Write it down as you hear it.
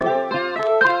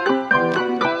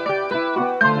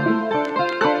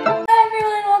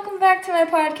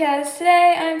podcast.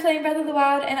 Today I'm playing Breath of the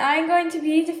Wild and I'm going to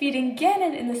be defeating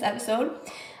Ganon in this episode.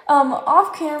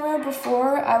 Off camera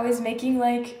before I was making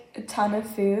like a ton of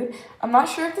food. I'm not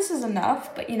sure if this is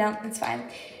enough, but you know, it's fine.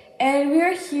 And we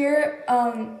are here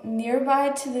nearby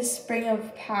to the Spring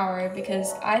of Power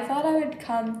because I thought I would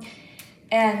come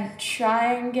and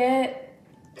try and get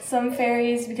some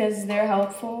fairies because they're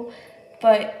helpful.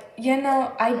 But you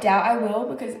know, I doubt I will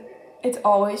because it's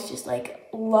always just like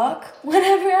luck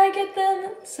whenever I get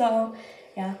them. So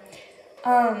yeah.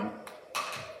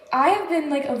 I have been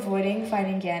like avoiding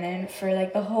fighting Ganon for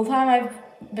like the whole time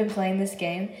I've been playing this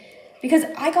game because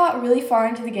I got really far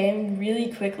into the game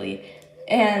really quickly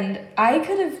and I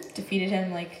could have defeated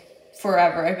him like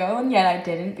forever ago, and yet I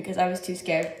didn't because I was too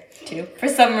scared to. For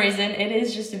some reason, it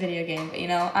is just a video game, but you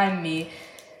know, I'm me.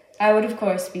 I would of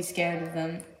course be scared of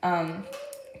them.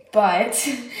 But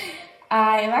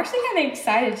I am actually kind of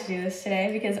excited to do this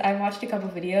today because I watched a couple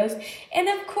videos, and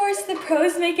of course the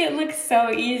pros make it look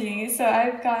so easy. So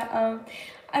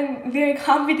I'm very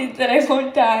confident that I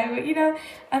won't die, but you know,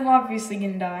 I'm obviously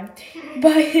gonna die.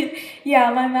 But yeah,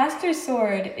 my master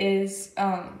sword is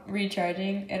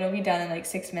recharging. It'll be done in like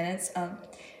 6 minutes.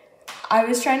 I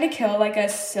was trying to kill like a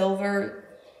silver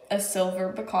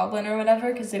bokoblin or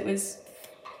whatever because it was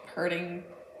hurting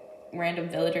random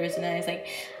villagers, and I was like,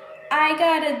 I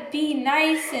gotta be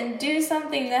nice and do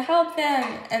something to help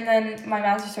them. And then my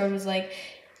master sword was like,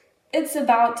 it's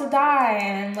about to die,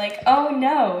 and I'm like, oh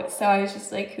no. So I was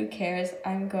just like, who cares?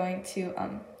 I'm going to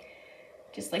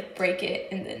just like break it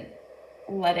and then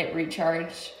let it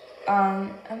recharge.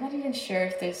 I'm not even sure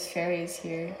if there's fairies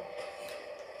here.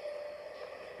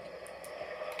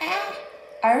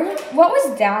 I remember what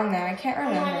was down there. I can't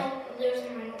remember. There's a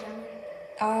Lionel down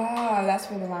there. Ah, that's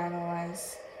where the Lionel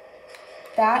was.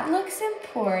 That looks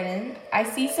important. I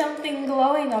see something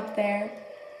glowing up there.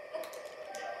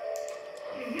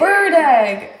 Bird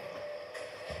egg!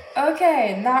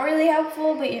 Okay, not really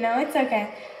helpful, but you know, it's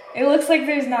okay. It looks like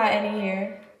there's not any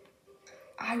here.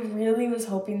 I really was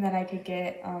hoping that I could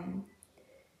get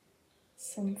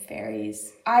some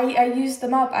fairies. I used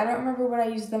them up. I don't remember what I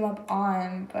used them up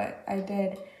on, but I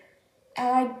did. And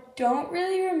I don't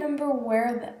really remember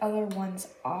where the other ones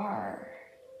are.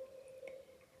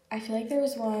 I feel like there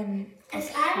was one.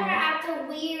 It's either at the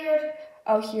weird.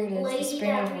 Oh, here it is. Lady the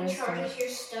Spring that of Wisdom. recharges your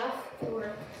stuff,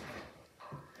 or.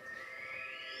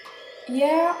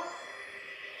 Yeah,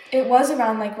 it was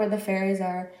around like where the fairies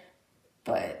are,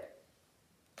 but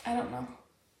I don't know.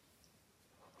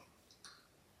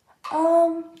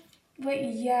 But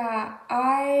yeah,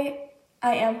 I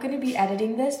am gonna be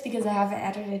editing this because I haven't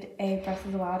edited a Breath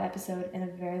of the Wild episode in a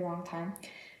very long time,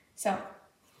 so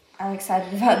I'm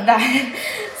excited about that.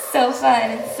 So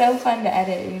fun. It's so fun to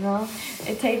edit, you know?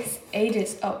 It takes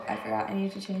ages. Oh, I forgot. I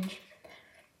need to change.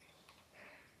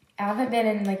 I haven't been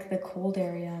in, like, the cold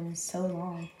area in so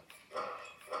long.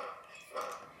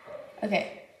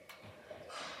 Okay.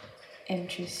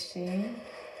 Interesting.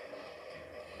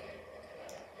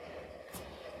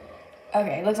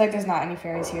 Okay, looks like there's not any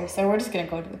fairies here, so we're just gonna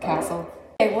go to the castle.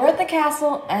 Okay, we're at the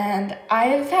castle, and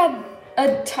I've had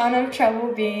a ton of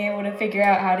trouble being able to figure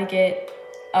out how to get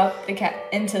up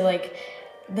into like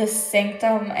the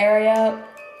sanctum area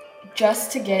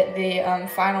just to get the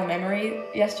final memory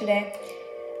yesterday.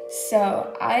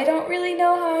 So I don't really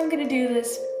know how I'm gonna do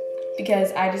this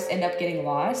because I just end up getting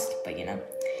lost, but you know,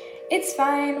 it's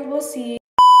fine, we'll see.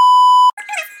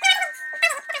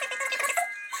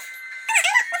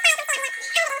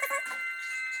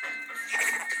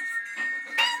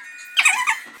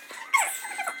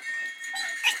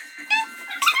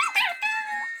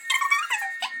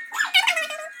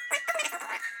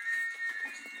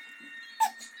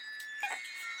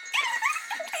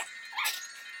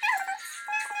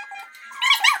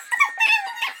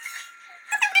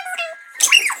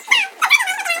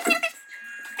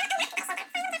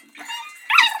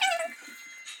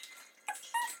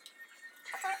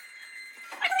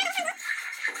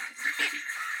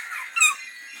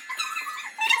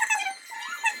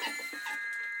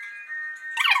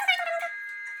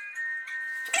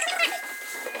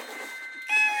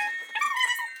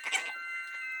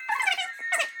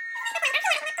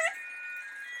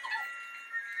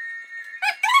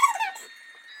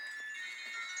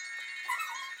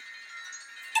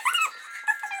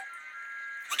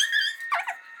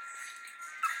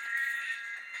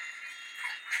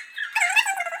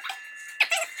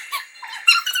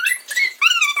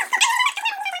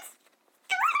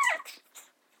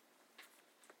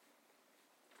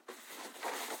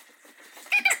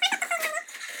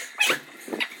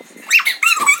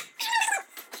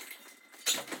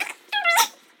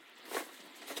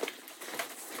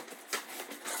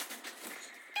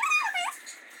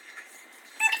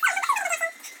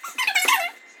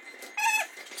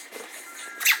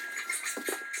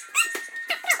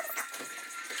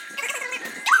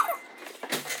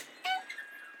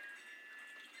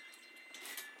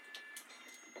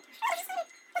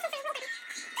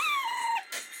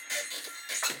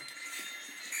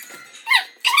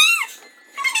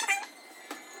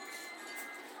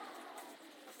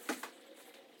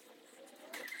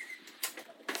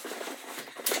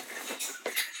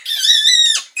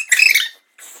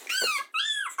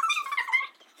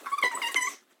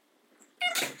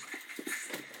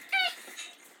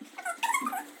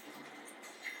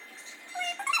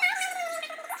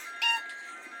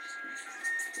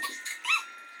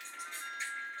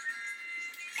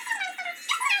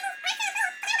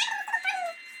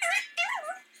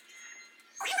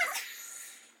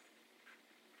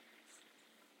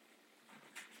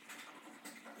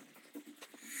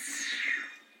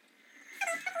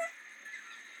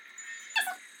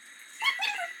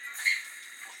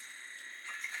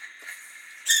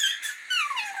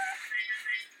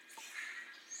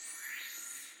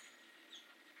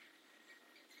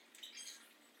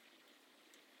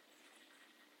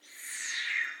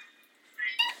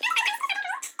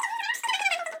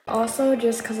 Also,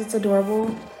 just because it's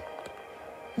adorable,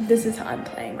 this is how I'm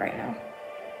playing right now.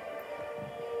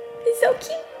 It's so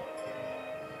cute.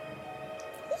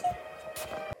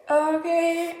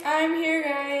 Okay, I'm here,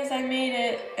 guys. I made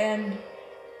it, and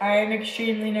I am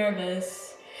extremely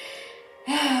nervous.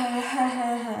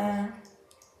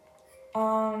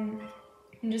 I'm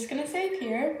just gonna save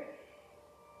here.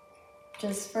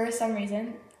 Just for some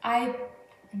reason, I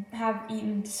have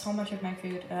eaten so much of my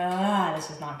food. This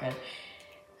is not good.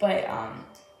 But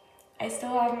I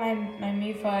still have my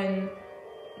Mifa and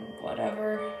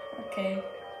whatever. Okay.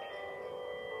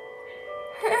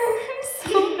 I'm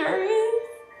so nervous.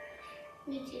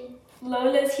 Me too.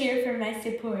 Lola's here for my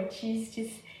support.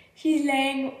 She's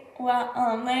laying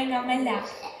laying on my lap.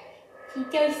 She's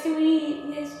so sweet.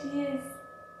 Yes, she is.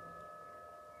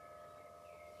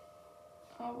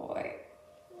 Oh boy.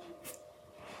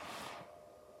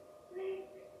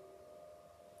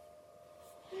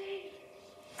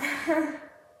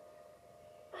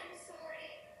 I'm sorry.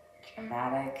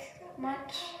 Dramatic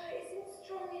much? Power isn't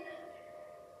strong enough.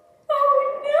 Oh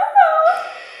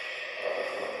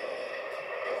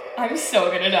no! I'm so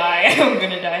gonna die. I'm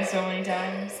gonna die so many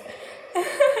times.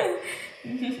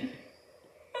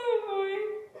 Oh boy.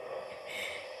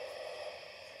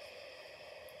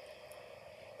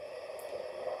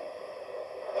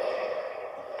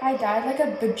 I died like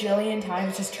a bajillion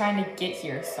times just trying to get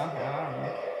here somehow. I don't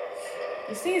know.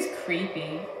 This thing is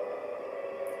creepy.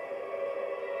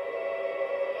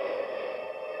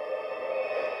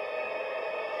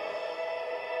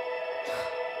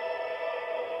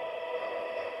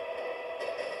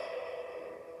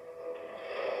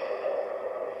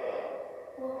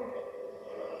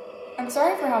 I'm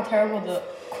sorry for how terrible the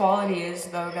quality is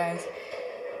though, guys.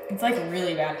 It's like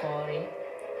really bad quality.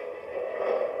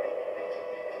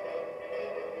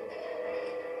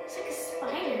 It's like a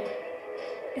spider.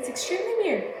 It's extremely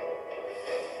weird.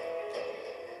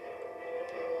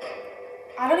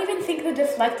 I don't even think the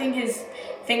deflecting his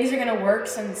things are gonna work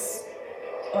since,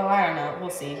 well, I don't know. We'll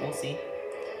see.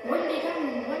 What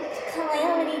become what?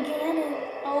 Calamity Ganon.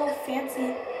 Oh,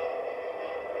 fancy.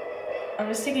 I'm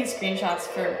just taking screenshots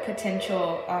for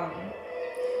potential,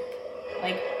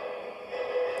 like,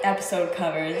 episode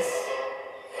covers.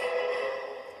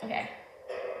 Okay.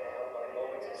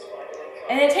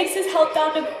 And it takes his health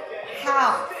down to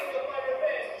half.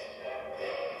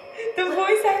 The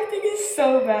voice acting is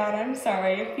so bad. I'm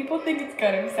sorry. If people think it's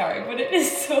good, I'm sorry, but it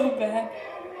is so bad.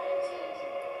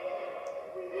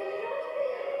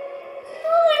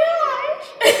 Oh my gosh!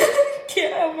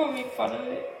 Can't help but make fun of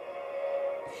it.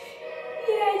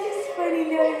 Yeah, it's just funny,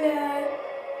 Lola.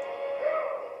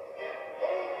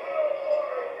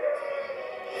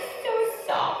 So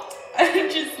soft. I'm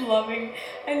just loving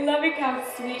how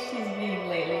sweet she's being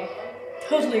lately.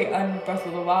 Totally Breath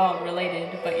of the Wild related,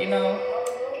 but you know.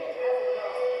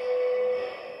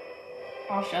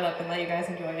 I'll shut up and let you guys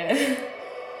enjoy it.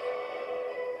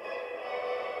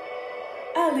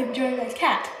 I'll enjoy my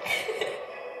cat.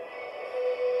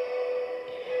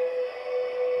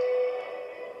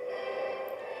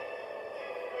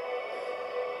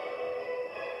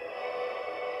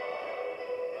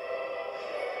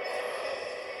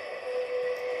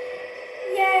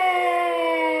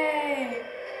 Yay!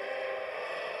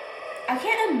 I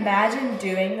can't imagine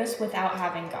doing this without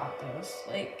having got those.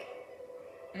 Like,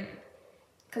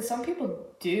 because some people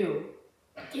do.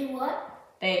 Do what?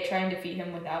 They try and defeat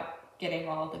him without getting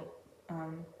all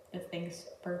the things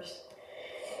first.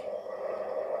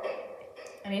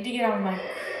 I need to get on my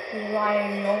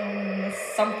crying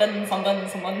something.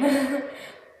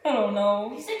 I don't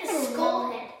know. He's like a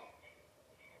skull head.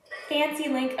 Fancy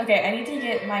Link. Okay, I need to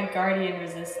get my Guardian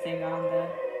Resist thing on the.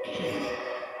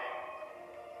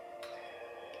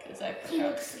 Because I forgot. He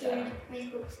looks scared.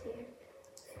 He looks scared.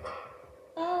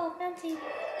 Oh, fancy.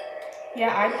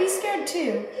 Yeah, I'd be scared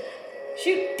too.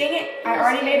 Shoot, dang it. I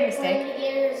already made a mistake.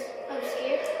 I'm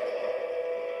scared.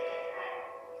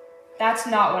 That's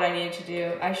not what I needed to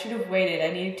do. I should have waited.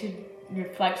 I needed to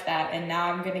reflect that, and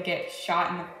now I'm gonna get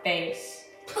shot in the face.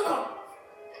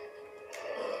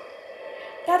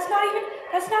 That's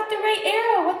not the right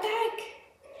arrow. What the heck?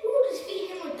 Who would just feed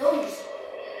him with those?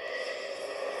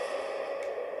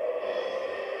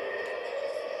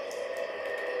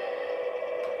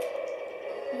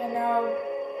 You know.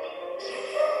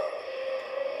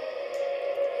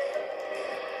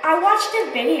 I watched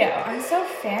a video. I'm so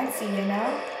fancy, you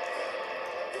know?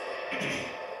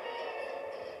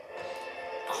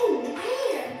 Oh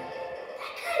man!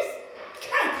 That guy's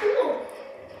kind of cool.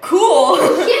 Cool!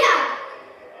 Yeah!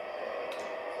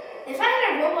 If I had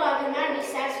a robot, then I'd be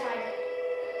satisfied.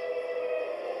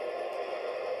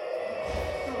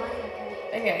 I like that guy.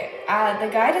 Okay, Yeah,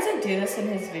 the guy doesn't do this in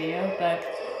his video, but...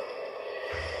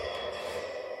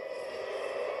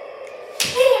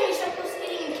 Damn, he's so close to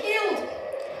getting killed.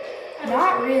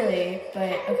 Not really, but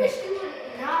I okay. wish you would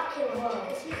not kill him.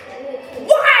 Because he's really cool.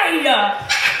 Why?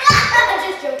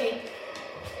 Just joking.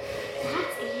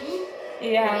 That's it?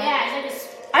 Yeah. Yeah, I just...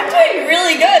 I'm doing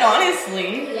really good,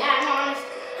 honestly. Yeah, I'm honest.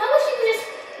 How wish you could just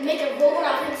make a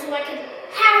robot of him so I could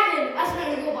have him as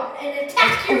my robot and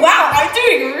attack you. Wow, I'm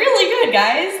doing really good,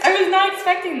 guys. I was not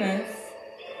expecting this.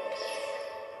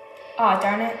 Aw, oh,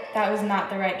 darn it. That was not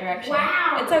the right direction.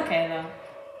 Wow. It's okay, though.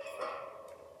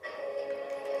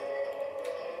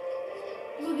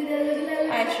 Look at that, look at that,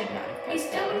 look I at that. should not have He's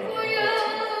pressed that coming one. for you.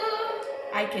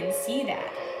 I can see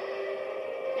that.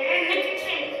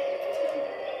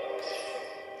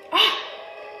 Ah!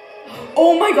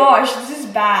 Oh my gosh, this is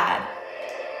bad.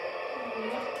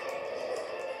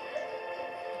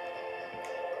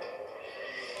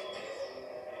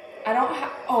 I don't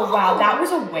have... Oh, wow, that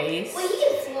was a waste. Wait, he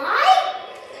can fly?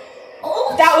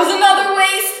 Oh, That was another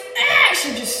waste. I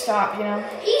should just stop, you know?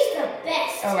 he's the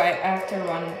best. All right, I have to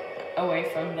run away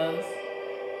from those.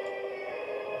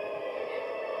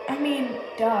 I mean,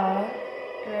 duh,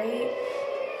 right?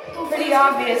 Go Pretty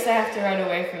fast, go obvious I have to run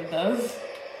away from those.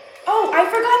 Oh, I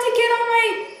forgot to get on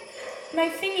my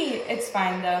thingy. It's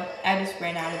fine, though. I just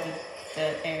ran out of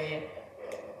the area.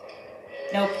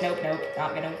 Nope, nope, nope.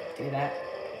 Not gonna do that.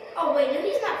 Oh, wait, no,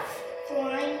 he's not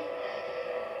flying.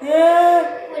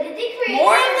 What did they create?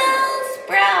 More of those?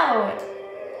 Sprout.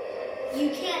 You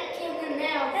can't kill him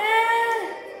now. Ah.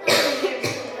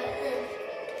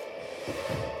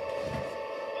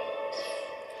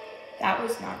 That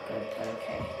was not good, but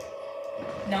okay.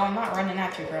 No, I'm not running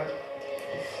at you, bro.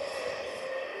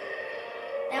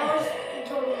 That was a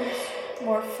total miss.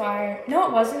 More fire. No,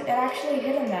 it wasn't. It actually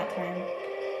hit him that time.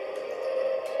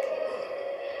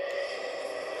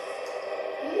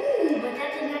 Ooh, but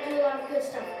that did not do a lot of good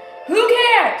stuff. Who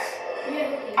cares?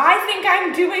 Yeah. I think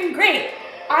I'm doing great.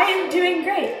 I am doing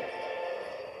great.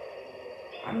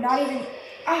 I'm not even...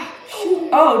 Ah, shoot.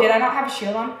 Oh, did I not have a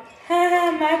shield on?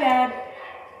 My bad.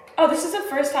 Oh, this is the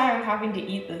first time I'm having to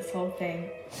eat this whole thing.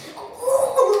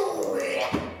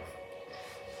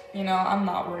 You know, I'm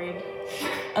not worried.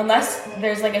 Unless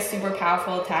there's like a super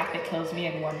powerful attack that kills me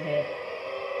in one hit.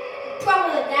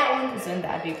 Probably like that one. Because then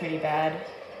that'd be pretty bad.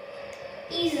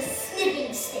 He's a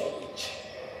snipping stage.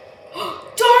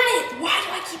 Darn it! Why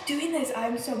do I keep doing this?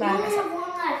 I'm so You mad. only have one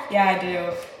left. Yeah, I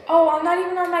do. Oh, I'm not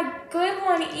even on my good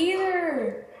one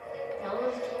either. That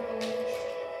was totally.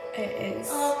 It is.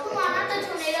 Oh, come on, not the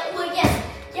tornado. Well, yes,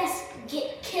 yes,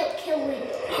 kill me.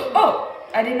 Oh,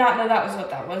 I did not know that was what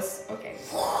that was. Okay.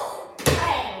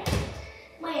 Bang.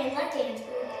 Man, that game's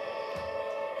good.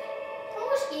 How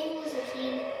much game was a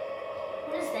team?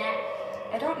 What is that?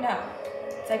 I don't know.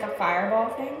 It's like a fireball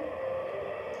thing.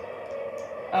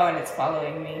 Oh, and it's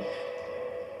following me.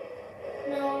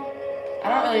 No. I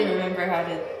don't really remember how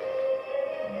to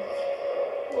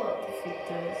What? defeat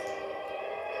those.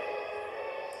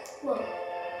 Whoa.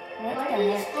 What Why the did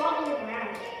he heck? fall on the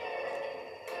ground?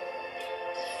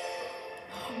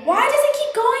 Why does it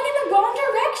keep going in the wrong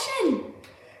direction?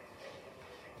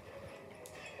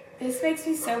 This makes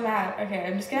me so mad. Okay,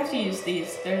 I'm just gonna have to use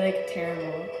these. They're like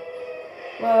terrible.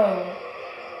 Whoa.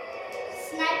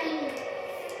 Sniping.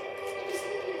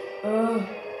 Ugh.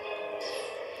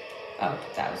 Oh,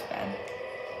 that was bad.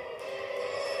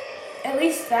 At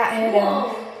least that hit him.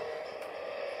 Whoa.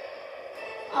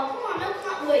 Oh, come on, no,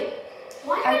 come on, wait.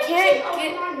 Why I did you can't say, oh,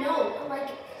 get- come on, no? I'm like,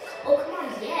 oh, come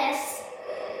on, yes.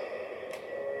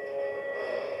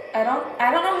 I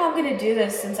don't know how I'm gonna do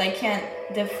this since I can't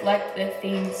deflect the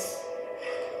things.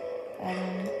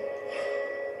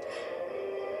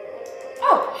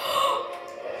 Oh!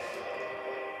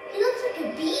 He looks like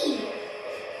a bee.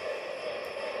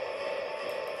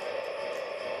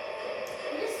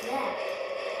 What is that?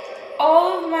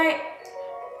 All of my...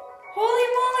 Holy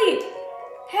moly!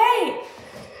 Hey!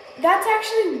 That's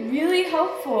actually really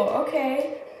helpful.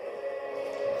 Okay.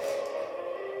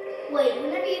 Wait,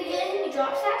 whenever you hit him, he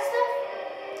drops that stuff?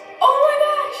 Oh my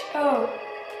gosh! Oh.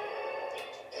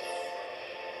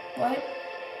 What?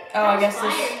 Oh,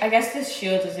 I guess this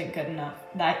shield isn't good enough.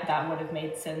 That would have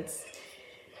made sense.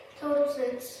 Total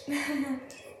sense.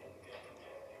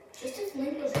 Just as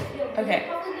Link was a field. Okay,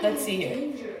 let's see here.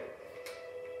 Danger.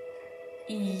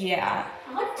 Yeah.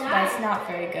 I would die. That's not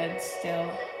very good still.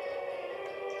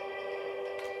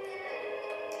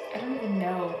 I don't even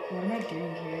know. What am I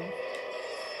doing here?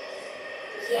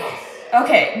 Yes.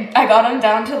 Okay, I got him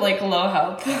down to like low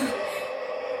health.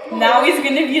 Now he's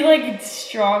gonna be like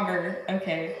stronger.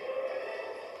 Okay.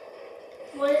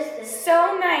 What is this?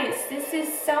 So nice. This is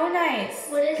so nice.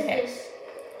 What is this?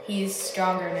 He's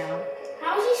stronger now.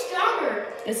 How is he stronger?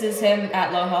 This is him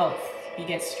at low health. He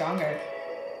gets stronger.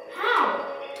 How?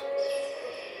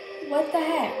 What the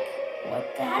heck?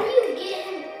 What the How do heck? you get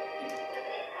him?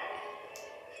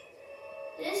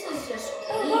 This is just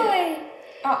Oh weird. boy.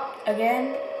 Oh,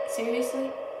 again?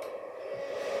 Seriously?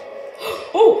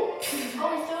 Oh! Oh,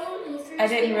 he threw I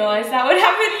didn't realize that would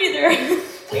happen either.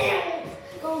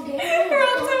 Go get Or him.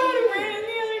 else I Go would have get ran in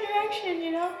the other direction,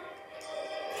 you know?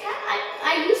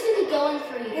 I used to be going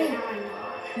for you, but now I'm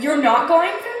not. You're not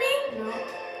going for me? No.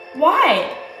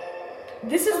 Why?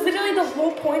 This is literally the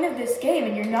whole point of this game,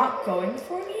 and you're not going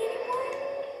for me anymore?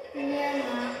 Yeah, I'm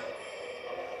not.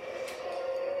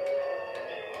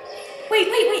 Wait.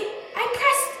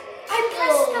 I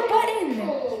pressed the button.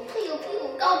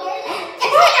 Go get it.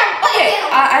 Okay,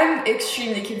 I'm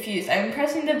extremely confused. I'm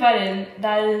pressing the button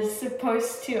that is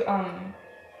supposed to,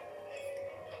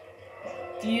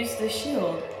 use the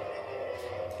shield.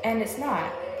 And it's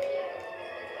not.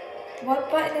 What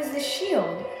button is the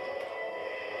shield?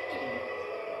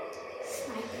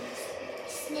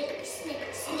 Snicker.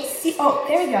 See, oh,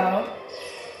 there we go.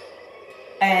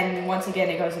 And once again,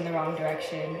 it goes in the wrong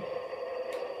direction.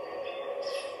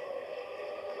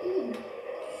 Ooh.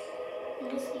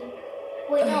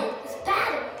 Wait, no, it's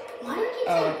battle. Why do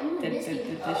you keep saying,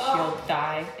 Did the shield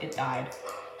die? It died.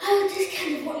 I just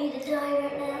kind of want you to die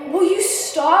right now. Will you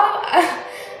stop?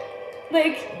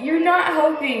 Like, you're not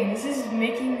helping. This is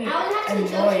making me I was actually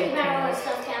joking annoyed. about all that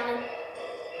stuff, Calvin.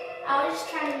 I was just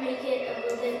trying to make it a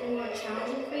little bit more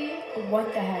challenging for you.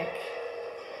 What the heck?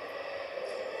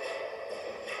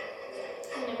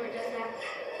 Whenever it does that.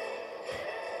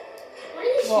 What are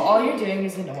you Well, all shooting? you're doing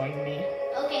is annoying me.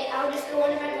 Okay, I'll just go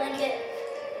under my blanket.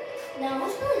 No,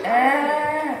 it's really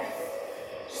hard.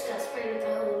 Just got sprayed with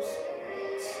the hose.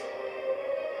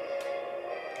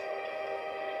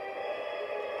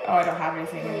 Oh, I don't have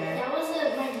anything in Wait, there. that was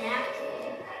my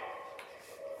napkin.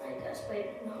 I got sprayed.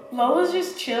 No. Lola's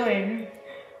just chilling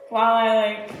while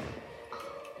I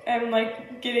am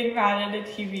getting mad at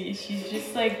the TV. She's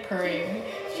just purring.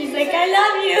 She's like, I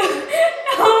love you.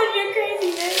 Oh, you're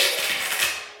crazy,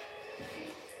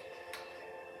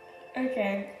 man.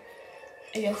 Okay.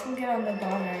 I guess we'll get on the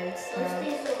bombers. Those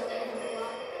things don't really help a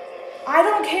lot. I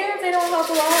don't care if they don't help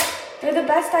a lot. They're the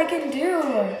best I can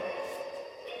do.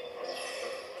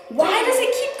 Why does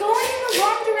it keep going in the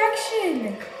wrong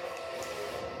direction?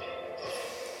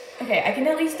 Okay, I can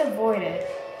at least avoid it.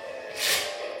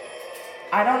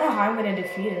 I don't know how I'm gonna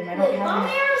defeat him. I don't Bomb have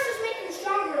any... arrows just make him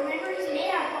stronger. Remember, he's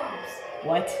made out of bombs.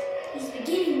 What? He's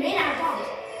beginning made out of bombs.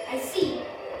 I see.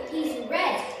 He's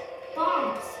red.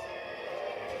 Bombs.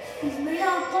 He's made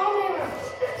out of bomb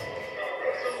arrows.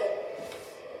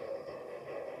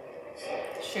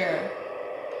 Sure.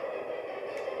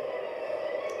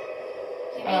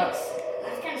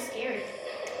 That's kind of scary.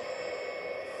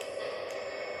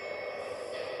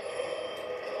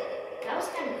 That was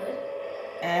kind of good.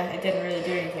 It didn't really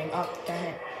do anything. Oh, darn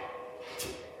it.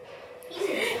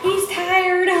 Easy. He's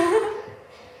tired.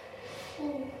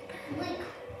 Like,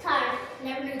 tired.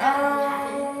 Never knew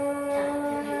that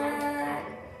would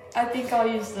happen. I think I'll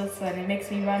use this one. It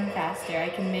makes me run faster. I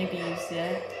can maybe use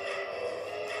it.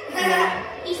 Yeah.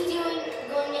 He's going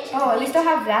it to Oh, the at beat. least I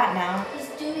have that now. He's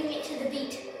doing it to the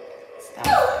beat. Stop.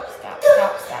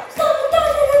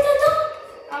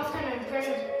 I was kind of impressed.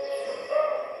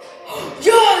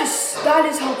 Yes! That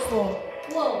is helpful.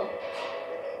 Whoa.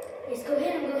 Yes, go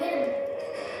hit him, Go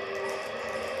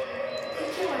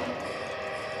kill him.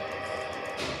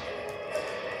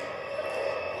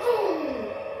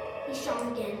 Oh, he's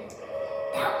strong again.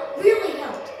 That really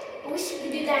helped. I wish you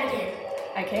could do that again.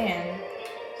 I can.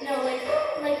 No,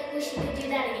 wish you could do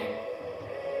that again.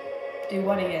 Do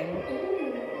what again?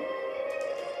 Ooh.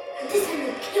 This time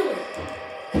you'll kill him.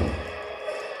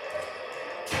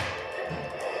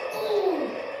 Ooh.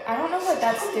 I don't know what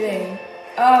that's doing.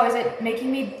 Oh, is it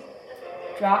making me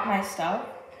drop my stuff?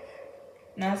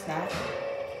 No, it's not.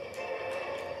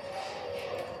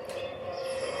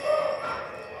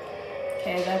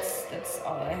 Okay, that's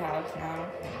all I have now.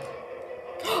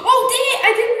 Oh, dang it!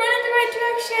 I didn't run in the right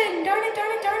direction! Darn it.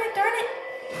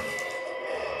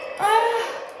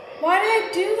 Why did I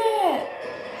do that?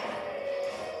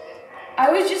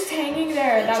 I was just hanging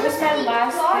there. That was my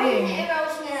last guardian thing.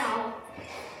 arrows now.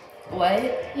 What?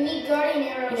 You need guardian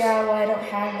arrows. Yeah, well, I don't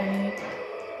have any.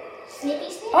 Snippy.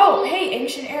 Oh, hey,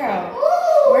 ancient arrow.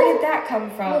 Ooh. Where did that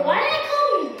come from? Well, why did I call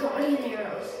them guardian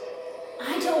arrows?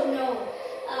 I don't know.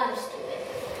 I'm stupid.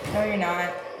 No, you're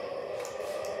not.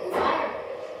 Ooh, fire.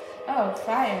 Oh,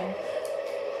 fire.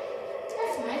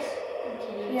 That's nice. I'm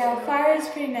kidding. Yeah, fire is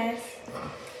pretty nice.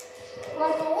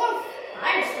 Like the one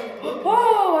fire's so good.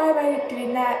 Whoa, why am I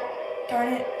doing that? Darn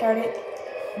it, darn it.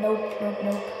 Nope, nope,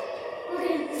 nope. Look at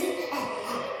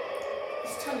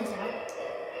his tongue is out.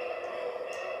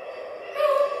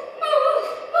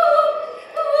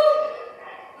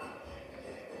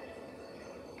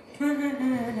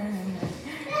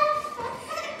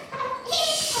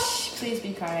 Please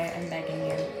be quiet, I'm begging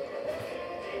you.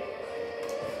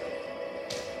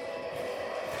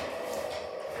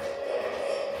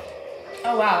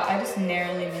 Oh wow, I just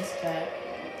narrowly missed that.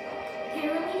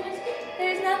 Narrowly missed it?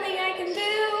 There's nothing I can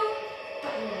do.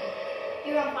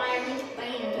 You're on fire, Link.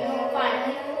 Bam. You're on fire,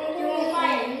 Link. You're on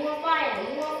fire. You on fire.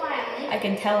 You on fire, Link. I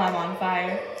can tell I'm on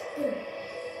fire. Don't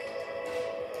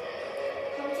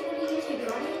you want to use your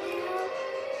guardian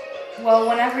now? Well,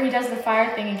 whenever he does the fire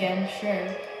thing again, sure.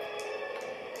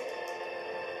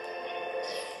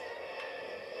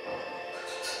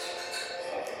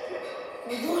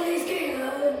 What is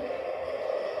ganon?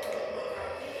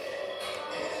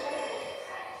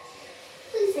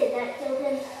 Please say that killed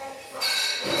him.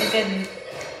 It didn't.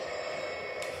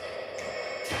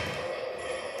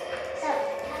 That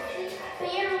actually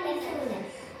barely killed him.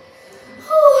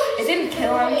 It didn't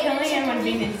kill him. Killing him would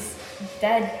mean he's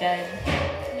dead.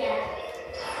 Yeah.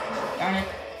 Darn it.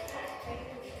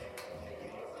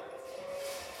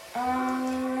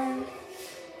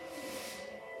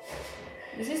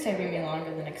 This is taking me longer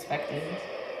than expected.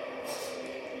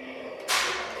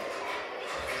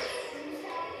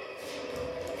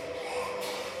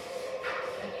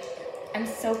 I'm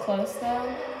so close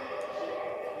though.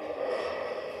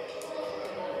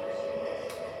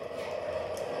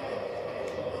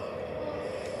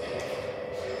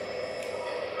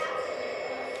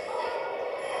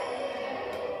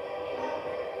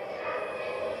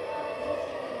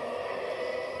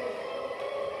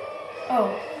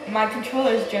 Oh, my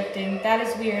controller's drifting. That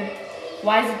is weird.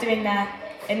 Why is it doing that?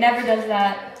 It never does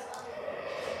that.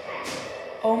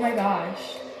 Oh my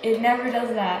gosh. It never does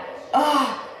that.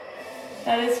 Ah,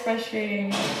 that is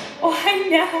frustrating. Why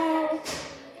now?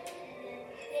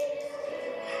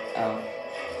 Oh.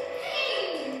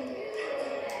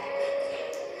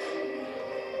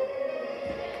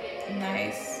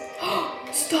 Nice.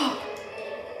 Stop.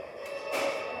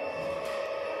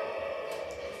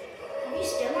 Have you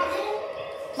still not hit him?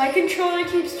 My controller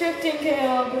keeps drifting,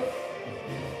 Caleb.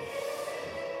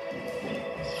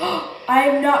 I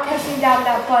am not pressing down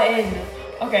that button.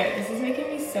 Okay, this is making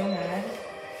me so mad.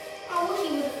 I wish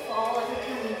he would fall every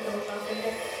time he goes off in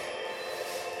there.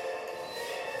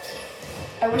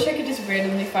 I wish I could just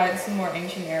randomly find some more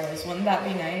ancient arrows. Wouldn't that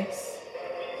be nice?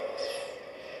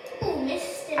 Ooh,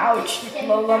 missed him. Ouch, Missed him.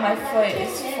 Lola, my foot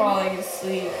Missed is him. falling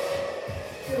asleep.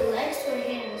 Your legs or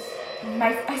hands?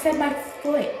 I said my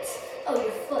foot. Oh,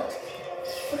 your foot.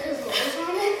 Because Lola's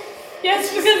on it? Yes,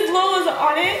 because Lola's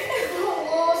on it.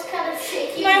 Lola's kind of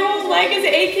shaking. My whole leg is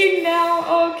aching now.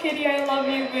 Oh, Kitty, I love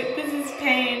you, but this is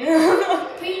pain.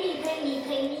 Painy,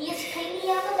 it's painy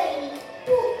on the baby.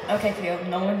 Ooh. Okay, Caleb,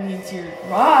 no one needs your...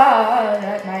 Ah,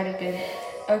 that might have been...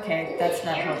 Okay, that's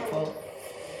not helpful.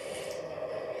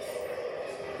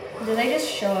 Did they just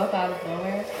show up out of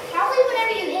nowhere? Probably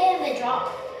whenever you hit him, they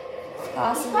drop. He's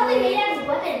probably made Possibly. out of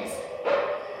weapons.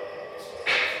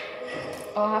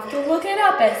 I'll have to look it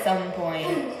up at some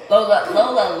point.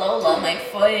 Lola, my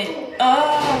foot.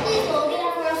 Ah, Please, Lola, get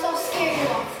out or else I'll scare you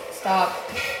off. stop.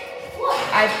 What?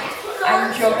 I'm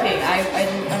joking.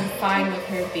 I'm fine with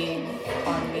her being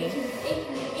on me.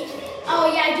 Oh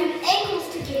yeah, I do ankles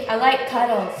to get. I like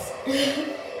cuddles.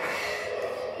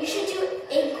 You should do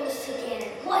ankles to get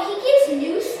it. What? He gets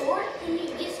new sword and he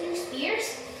gets new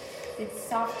spears. It's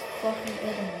soft, fluffy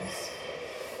animals.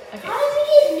 Okay. How does he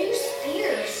get new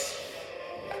spears?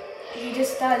 He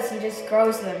just does. He just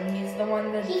grows them. He's the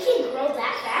one that... He can grow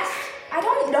that fast? I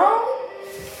don't know.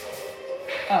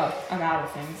 Oh, I'm out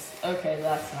of things. Okay,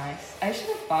 that's nice. I should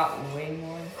have bought way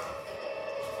more.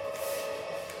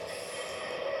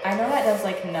 I know that does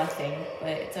like nothing, but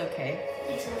it's okay.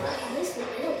 It's a lot, at least a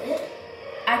little bit.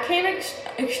 I came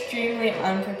extremely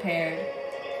unprepared.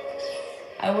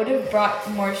 I would have brought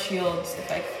more shields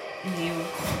if I knew.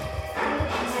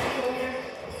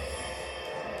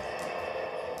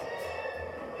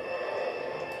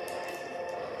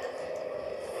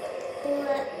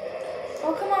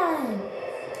 Oh, come on.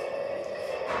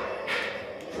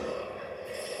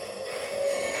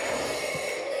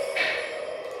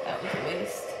 That was a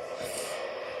waste.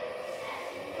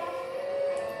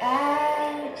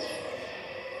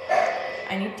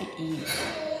 I need to eat.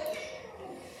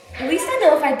 At least I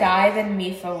know if I die, then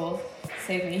Mifa will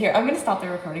save me. Here, I'm gonna stop the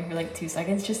recording for like 2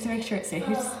 seconds just to make sure it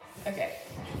saves. Okay.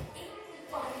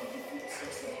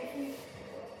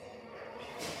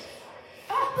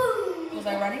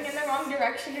 I running in the wrong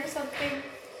direction or something?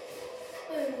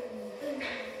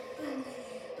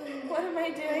 What am I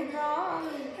doing wrong?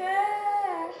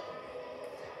 Ah.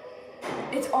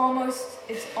 It's almost,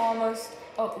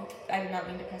 oh, I did not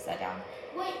mean to press that down.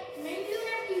 Wait, maybe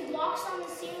whenever you walk on the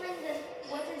ceiling, the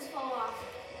weapons fall off.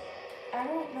 I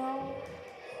don't know.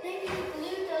 Maybe you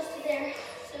glued those to there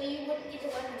so you wouldn't get the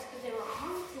weapons because they were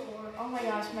on the floor. Oh my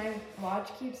gosh, my watch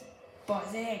keeps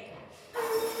buzzing.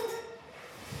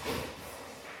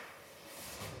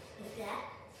 Like that?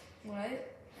 What?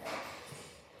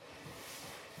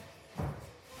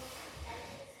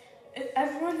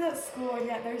 Everyone's at school and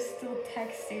yet they're still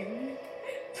texting.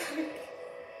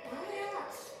 Why are they not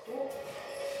at school?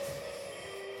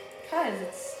 Because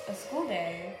it's a school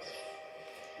day.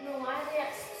 No, why are they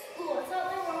at school? I thought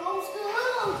they were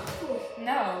homeschooled.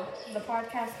 No, the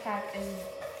podcast pack is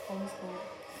homeschooled.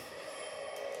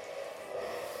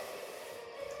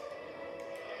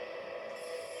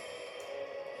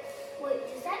 Wait,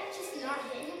 does that just not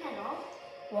hit him at all?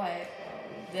 What?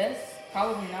 This?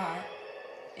 Probably not.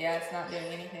 Yeah, it's not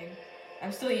doing anything.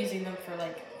 I'm still using them for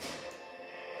like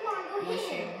Come on, go hit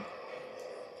wishing him.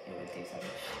 it would do something.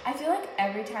 I feel like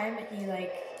every time he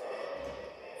like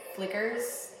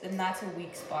flickers, then that's a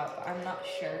weak spot, but I'm not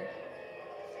sure.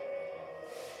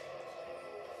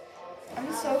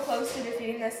 I'm so close to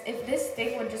defeating this. If this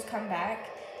thing would just come back.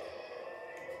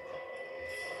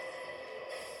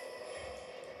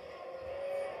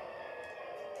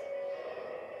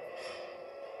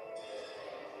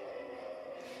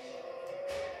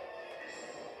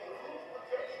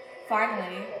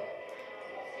 Finally.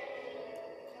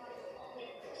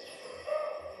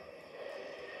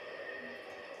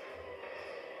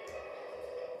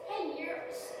 Hey, your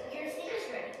thing is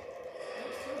ready.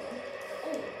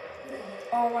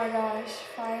 Oh my gosh,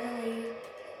 finally.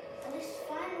 At least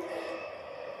finally.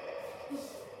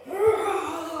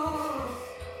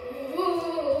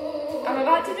 I'm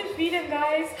about to defeat him,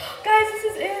 guys. Guys, this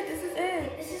is it. This is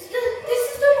it. This is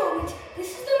the moment. This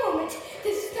is the moment.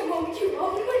 This is the moment you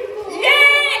all been waiting for. Yay!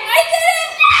 I did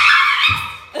it! Yes!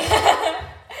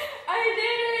 I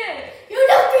did it! You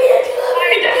defeated him. I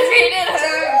defeated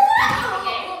her!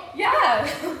 Okay. Yeah!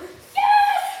 Yes!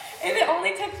 And it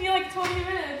only took me like 20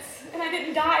 minutes. And I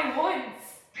didn't die once.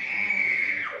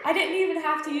 I didn't even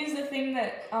have to use the thing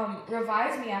that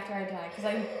revives me after I die, because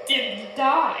I didn't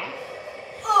die.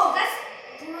 Oh, that's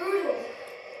brutal.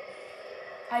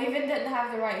 I even didn't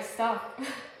have the right stuff.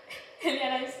 And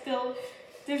yet I still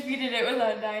defeated it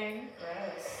without dying.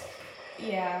 Gross.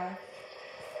 Yeah.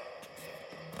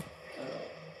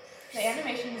 The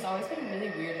animation has always been really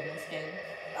weird in this game.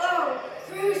 Oh,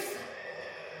 Bruce.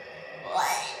 What?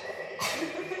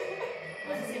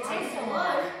 What does it take so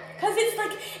long? Because it's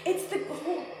like, it's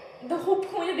the whole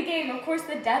point of the game. Of course,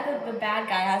 the death of the bad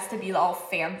guy has to be all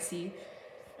fancy.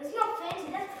 That's not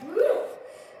fancy, that's brutal.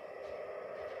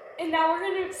 And now we're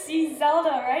gonna see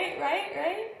Zelda, right?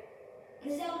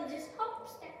 Zelda just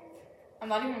hops down. I'm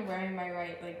not even wearing my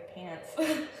right, like, pants.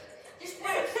 Just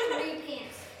wear 3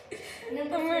 pants.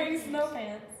 I'm wearing snow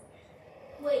pants.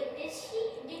 Wait, did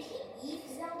he eat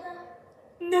Zelda?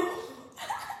 No.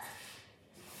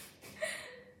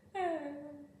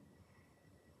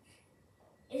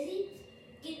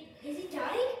 Is he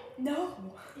dying? No.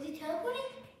 Is he teleporting?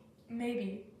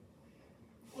 Maybe.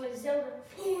 Or is Zelda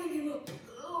pulling him up?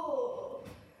 Oh.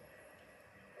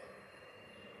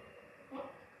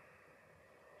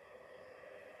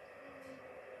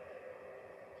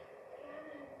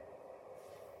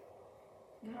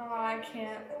 No, I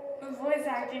can't. The voice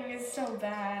acting is so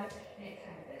bad. It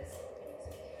kind of is.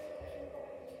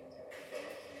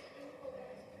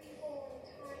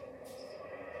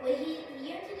 Wait, you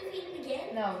have to defeat him again?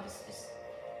 No, just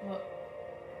look.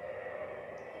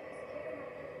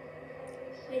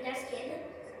 Wait, that's Ganon?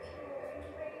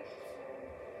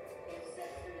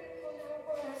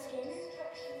 That's Ganon?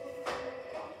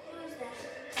 Who is that?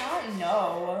 I don't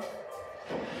know.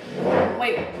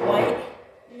 Wait, what?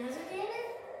 Another Ganon?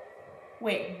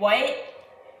 Wait, what?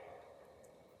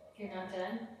 You're not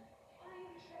done?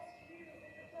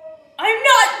 I'm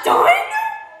not done?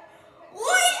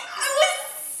 What? I was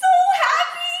so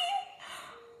happy!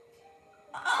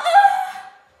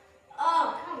 Oh,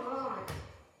 come on.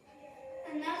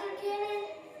 Another Ganon?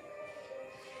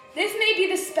 This may be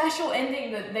the special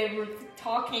ending that they were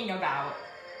talking about.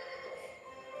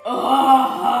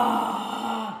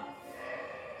 Ugh.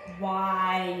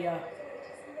 Why?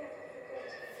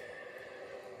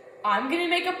 I'm gonna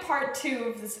make a part 2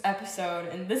 of this episode,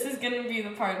 and this is gonna be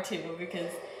the part 2 because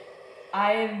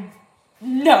I am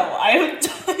done.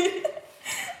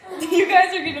 You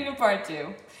guys are getting a part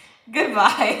 2.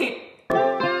 Goodbye.